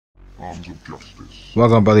Arms of Justice.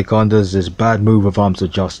 Welcome, Brother Condas, this bad move of Arms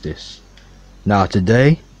of Justice. Now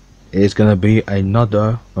today is going to be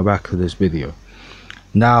another Miraculous video.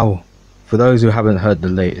 Now, for those who haven't heard the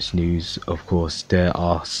latest news, of course, there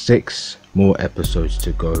are 6 more episodes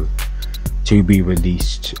to go to be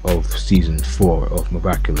released of season 4 of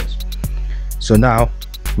Miraculous. So now,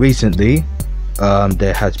 recently,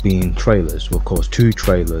 there has been trailers, of course 2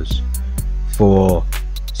 trailers for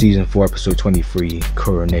season 4 episode 23,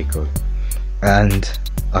 Kuro Neko. And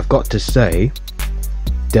I've got to say,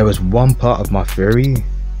 there was one part of my theory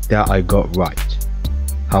that I got right.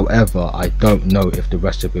 However, I don't know if the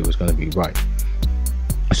rest of it was going to be right.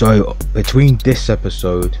 So between this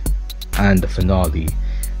episode and the finale,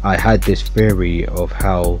 I had this theory of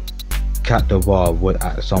how Cat Noir would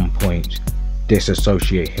at some point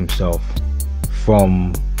disassociate himself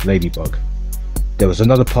from Ladybug. There was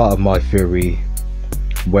another part of my theory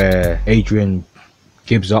where Adrian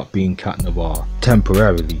gives up being Cat Noir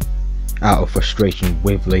temporarily out of frustration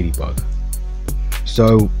with Ladybug.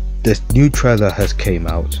 So this new trailer has came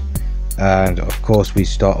out, and of course we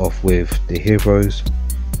start off with the heroes.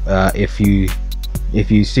 If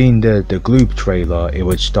you've seen the Gloob trailer, it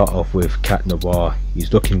would start off with Cat Noir.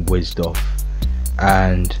 He's looking whizzed off,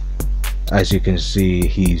 and as you can see,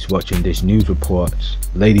 he's watching this news report.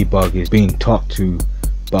 Ladybug is being talked to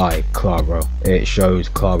by Clara. It shows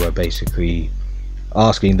Clara basically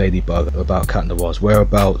asking Ladybug about Cat Noir's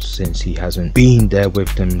whereabouts, since he hasn't been there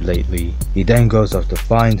with them lately. He then goes off to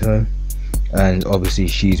find her, and obviously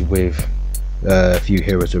she's with a few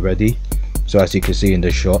heroes already. So as you can see in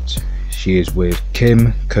the shot, she is with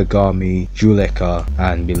Kim, Kagami, Juleka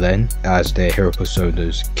and Milen as their hero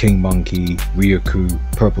personas: King Monkey, Ryuku,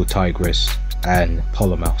 Purple Tigress and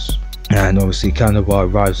Polomouse. And obviously Cat Noir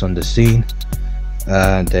arrives on the scene,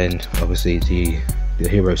 and then obviously the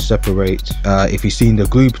heroes separate. If you've seen the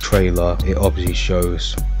Gloob trailer, it obviously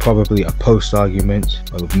shows probably a post argument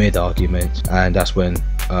or mid argument, and that's when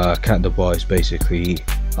Cat Noir is basically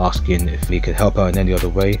asking if he could help out in any other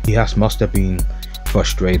way. He must have been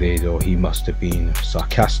frustrated, or he must have been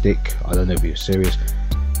sarcastic. I don't know if he was serious,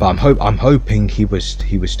 but I'm hoping he was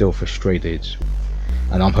still frustrated,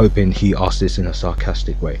 and I'm hoping he asked this in a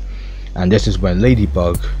sarcastic way. And this is when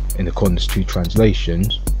Ladybug, in accordance to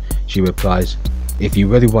translations, she replies, "If you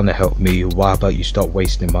really want to help me, why about you stop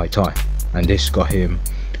wasting my time?" And this got him,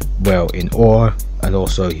 well, in awe, and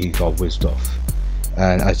also he got whizzed off.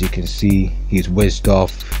 And as you can see, he's whizzed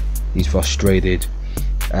off, he's frustrated.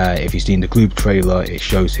 If you've seen the Gloob trailer, it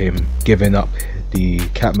shows him giving up the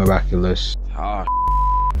Cat Miraculous.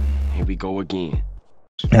 Here we go again.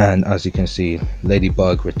 And as you can see,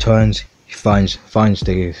 Ladybug returns. He finds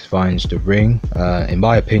the ring. In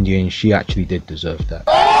my opinion, she actually did deserve that,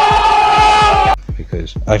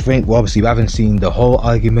 because I think, well, obviously we haven't seen the whole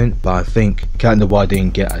argument, but I think Cat Noir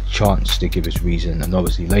didn't get a chance to give his reason, and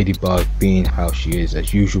obviously Ladybug, being how she is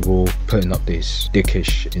as usual, putting up this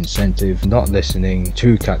dickish incentive, not listening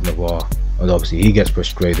to Cat Noir, and obviously he gets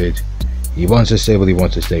frustrated. He wants to say what he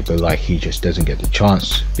wants to say, but like, he just doesn't get the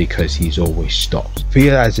chance because he's always stopped.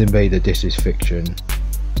 Fear as in made that this is fiction,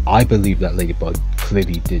 I believe that Ladybug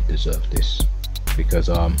clearly did deserve this, because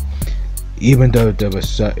even though there were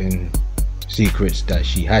certain secrets that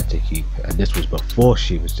she had to keep, and this was before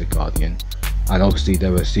she was the Guardian, and obviously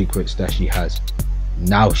there were secrets that she has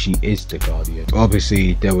now she is the Guardian,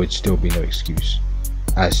 obviously there would still be no excuse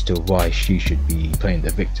as to why she should be playing the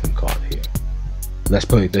victim card here. Let's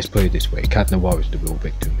put it this way: Cat Noir is the real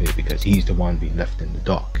victim here, because he's the one being left in the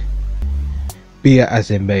dark. Be it as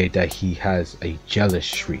it may that he has a jealous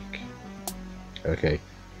streak, okay,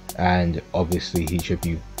 and obviously he should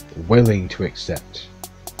be willing to accept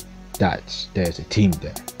that there's a team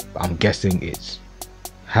there. But I'm guessing it's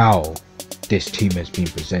how this team has been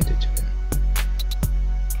presented to him.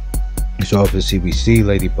 So obviously we see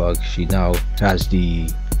Ladybug, she now has the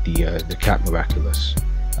Cat Miraculous,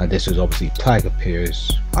 and this is obviously Plague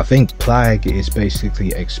appears. I think Plague is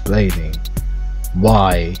basically explaining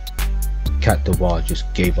why Cat Noir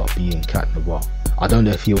just gave up being Cat Noir. I don't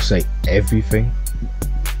know if he'll say everything.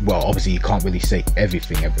 Well, obviously you can't really say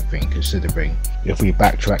everything, considering if we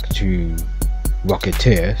backtrack to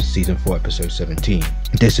Rocketeer season 4 episode 17,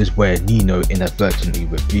 this is where Nino inadvertently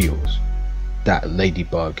reveals that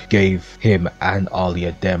Ladybug gave him and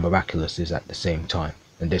Alia their Miraculouses at the same time,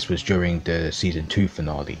 and this was during the season 2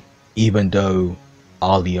 finale. Even though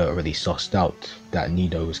Alia already sussed out that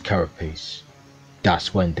Nino was Carapace,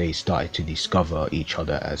 that's when they started to discover each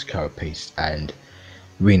other as Carapace and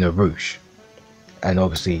Rena Rouge. And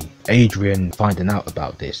obviously Adrian, finding out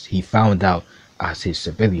about this, he found out as his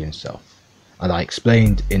civilian self. And I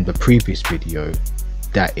explained in the previous video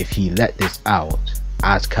that if he let this out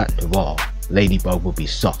as Cat Noir, Ladybug will be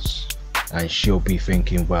sus, and she'll be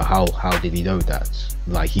thinking, well, how did he know that?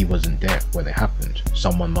 Like, he wasn't there when it happened.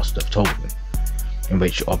 Someone must have told him. In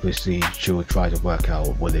which obviously she'll try to work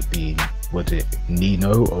out, was it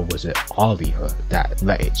Nino or was it Alia that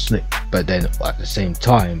let it slip? But then at the same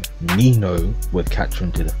time, Nino would catch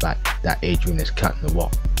on to the fact that Adrian is Cat Noir.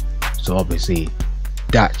 So obviously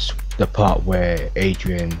that's the part where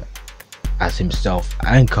Adrian as himself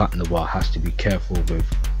and Cat Noir has to be careful with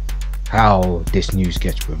how this news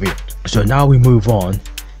gets revealed. So now we move on.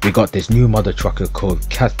 We got this new mother trucker called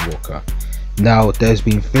Catwalker. Now there's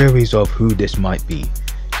been theories of who this might be.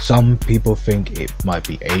 Some people think it might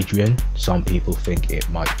be Adrian, some people think it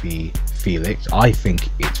might be Felix. I think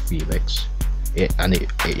it's Felix.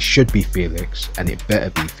 It should be Felix, and it better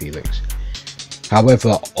be Felix.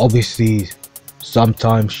 However, obviously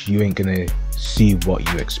sometimes you ain't gonna see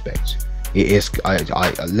what you expect. It is,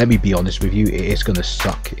 let me be honest with you, it is gonna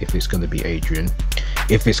suck if it's gonna be Adrian.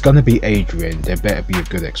 If it's gonna be Adrian, there better be a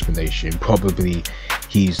good explanation. Probably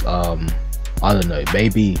he's I don't know,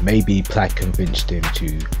 maybe Plague convinced him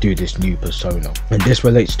to do this new persona. And this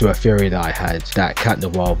relates to a theory that I had, that Cat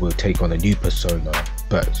Noir will take on a new persona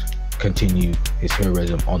but continue his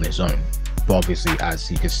heroism on his own. But obviously,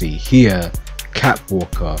 as you can see here,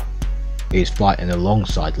 Catwalker is fighting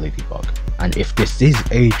alongside Ladybug. And if this is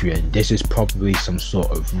Adrian, this is probably some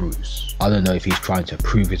sort of ruse. I don't know if he's trying to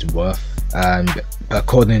prove his worth. And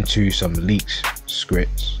according to some leaked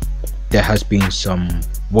scripts, there has been some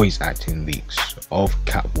voice acting leaks of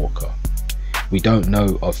Catwalker. We don't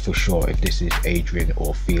know for sure if this is Adrian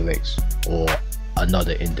or Felix or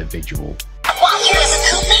another individual. Walter doesn't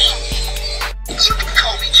help me. You can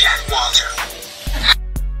call me Jack Walter.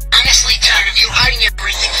 Honestly, tired of you hiding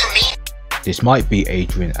everything from me. This might be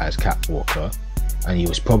Adrian as Catwalker, and he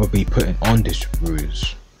was probably putting on this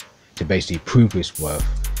ruse to basically prove his worth,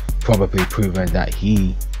 probably proving that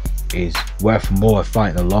he is worth more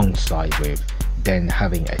fighting alongside with than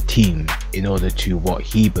having a team in order to what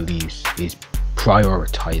he believes is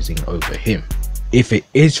prioritizing over him. If it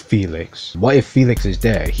is Felix, what if Felix is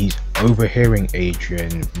there? He's overhearing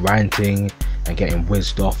Adrian ranting and getting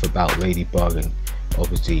whizzed off about Ladybug and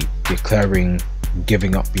obviously declaring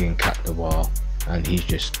giving up being Cat Noir, and he's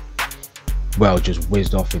just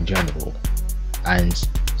whizzed off in general. And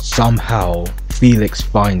somehow Felix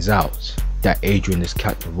finds out that Adrian is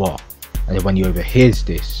Cat Noir, and when he overhears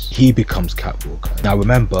this, he becomes Catwalker. Now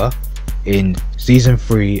remember, in season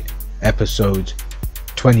 3 episode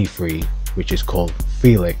 23, which is called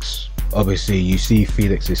Felix, obviously you see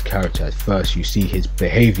Felix's character at first, you see his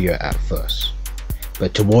behavior at first,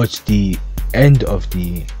 but towards the end of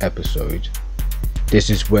the episode, this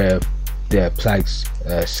is where the Plague's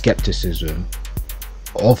skepticism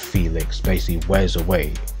of Felix basically wears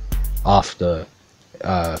away after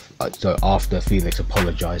Felix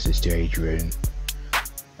apologizes to Adrian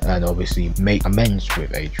and obviously make amends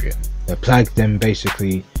with Adrian. The Plague then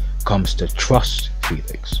basically comes to trust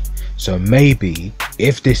Felix. So maybe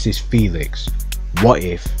if this is Felix, what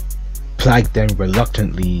if Plague then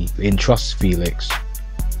reluctantly entrusts Felix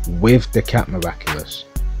with the Cat Miraculous,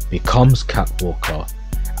 becomes Catwalker,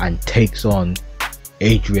 and takes on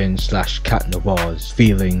Adrian / Cat Noir's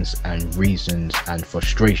feelings and reasons and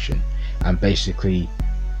frustration, and basically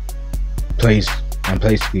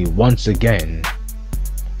once again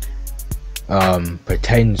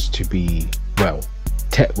pretends to be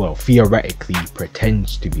theoretically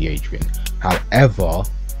pretends to be Adrian, however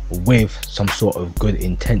with some sort of good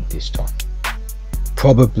intent this time,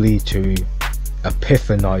 probably to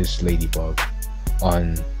epiphanize Ladybug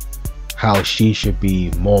on how she should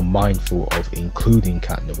be more mindful of including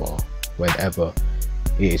Cat Noir whenever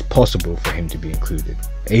it is possible for him to be included.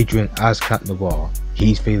 Adrian as Cat Noir,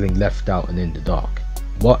 he's feeling left out and in the dark.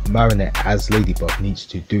 What Marinette as Ladybug needs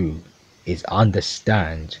to do is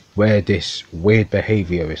understand where this weird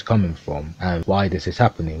behavior is coming from and why this is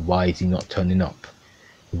happening. Why is he not turning up?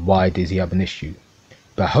 Why does he have an issue?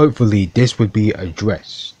 But hopefully this would be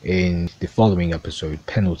addressed in the following episode,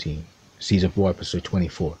 Penalty, season 4 episode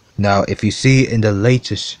 24. Now if you see in the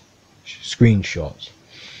latest screenshots,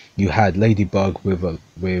 you had Ladybug with a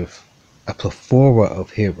plethora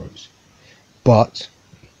of heroes, but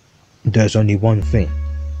there's only one thing: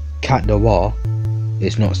 Cat Noir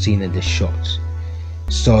is not seen in the shots.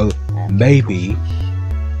 So maybe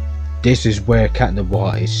this is where Cat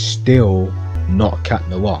Noir is still not Cat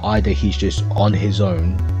Noir. Either he's just on his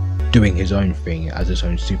own, doing his own thing as his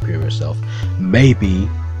own superior self. Maybe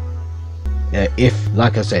if,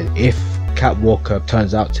 like I said, if Catwalker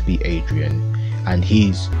turns out to be Adrian and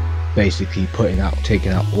he's basically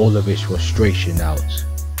taking out all of his frustration out,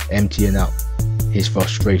 emptying out his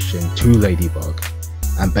frustration to Ladybug,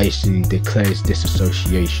 and basically declares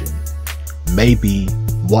disassociation. Maybe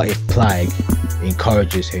what if Plague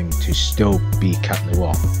encourages him to still be Cat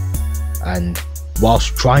Noir, and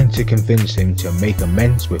whilst trying to convince him to make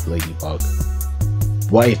amends with Ladybug,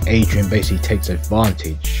 what if Adrian basically takes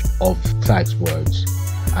advantage of Plague's words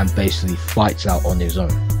and basically fights out on his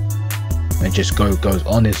own and just goes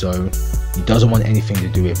on his own? He doesn't want anything to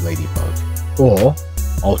do with Ladybug. Or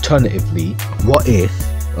alternatively, what if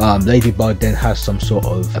Ladybug then has some sort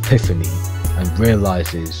of epiphany and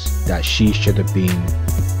realizes that she should have been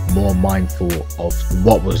more mindful of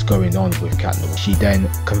what was going on with Cat Noir. She then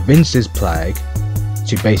convinces Plague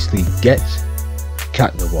to basically get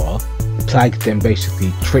Cat Noir. Plague then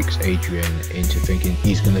basically tricks Adrian into thinking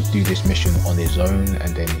he's gonna do this mission on his own,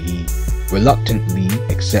 and then he reluctantly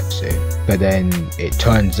accepts it. But then it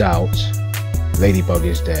turns out Ladybug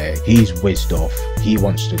is there, he's whizzed off, he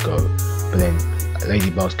wants to go, but then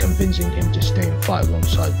Ladybug's convincing him to stay and fight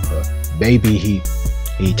alongside her. Maybe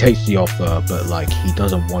he takes the offer, but like he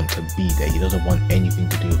doesn't want to be there, he doesn't want anything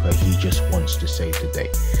to do with her, he just wants to save the day.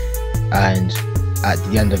 And at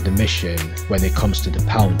the end of the mission, when it comes to the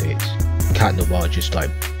Pound It, Cat Noir just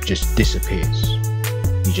disappears.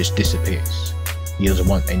 He just disappears. He doesn't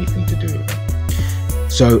want anything to do with him.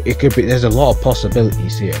 So it could be, there's a lot of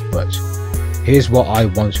possibilities here, but here's what I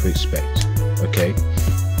want to expect. Okay,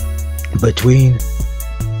 between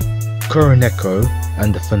Kuro Neko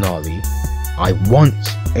and the finale, I want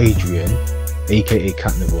Adrian, aka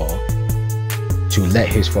Cat Noir, to let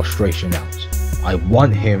his frustration out. I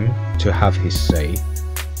want him to have his say.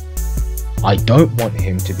 I don't want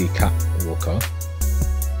him to be Catwalker,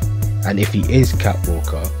 and if he is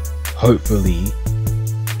Catwalker, hopefully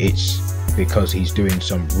it's because he's doing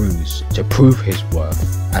some ruse to prove his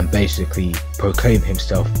worth and basically proclaim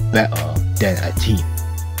himself better than a team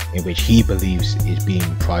in which he believes is being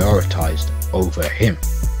prioritized over him.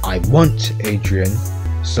 I want Adrian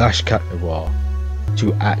 / Cat Noir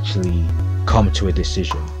to actually come to a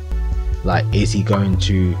decision. Like, is he going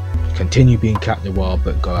to continue being Cat Noir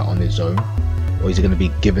but go out on his own, or is he going to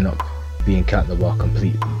be giving up being Cat Noir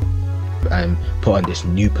completely and put on this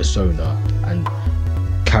new persona and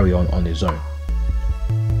carry on his own?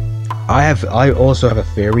 I also have a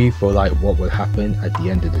theory for like what would happen at the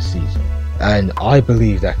end of the season, and I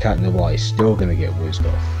believe that Cat Noir is still going to get whizzed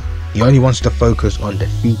off. He only wants to focus on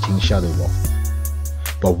defeating Shadow Moth.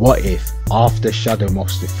 But what if after Shadow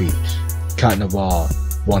Moth's defeat, Cat Noir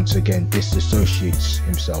once again disassociates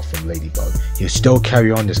himself from Ladybug? He'll still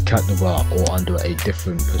carry on as Cat Noir or under a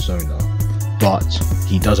different persona, but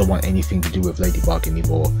he doesn't want anything to do with Ladybug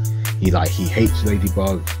anymore. He hates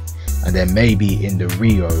Ladybug, and then maybe in the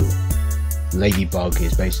Rio, Ladybug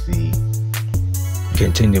is basically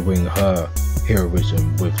continuing her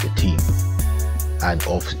heroism with the team,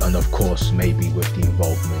 and of course maybe with the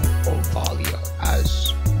involvement of Alia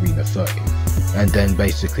as Rena 30. And then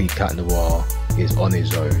basically Cat Noir is on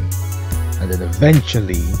his own, and then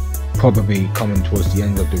eventually, probably coming towards the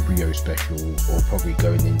end of the Rio special or probably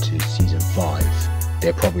going into season 5,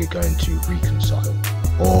 they're probably going to reconcile,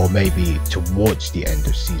 or maybe towards the end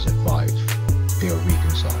of season 5 they'll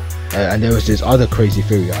reconcile. And there was this other crazy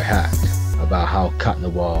theory I had about how Cat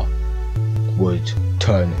Noir would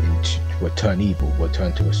turn evil, would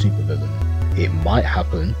turn to a supervillain. It might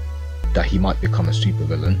happen that he might become a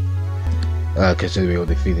supervillain, considering all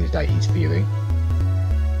the feelings that he's feeling.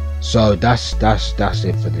 So that's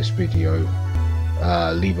it for this video.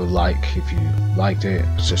 Leave a like if you liked it,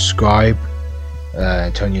 subscribe,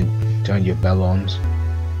 turn your bell on.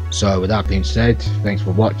 So with that being said, thanks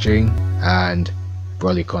for watching, and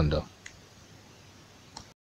Broly Conda.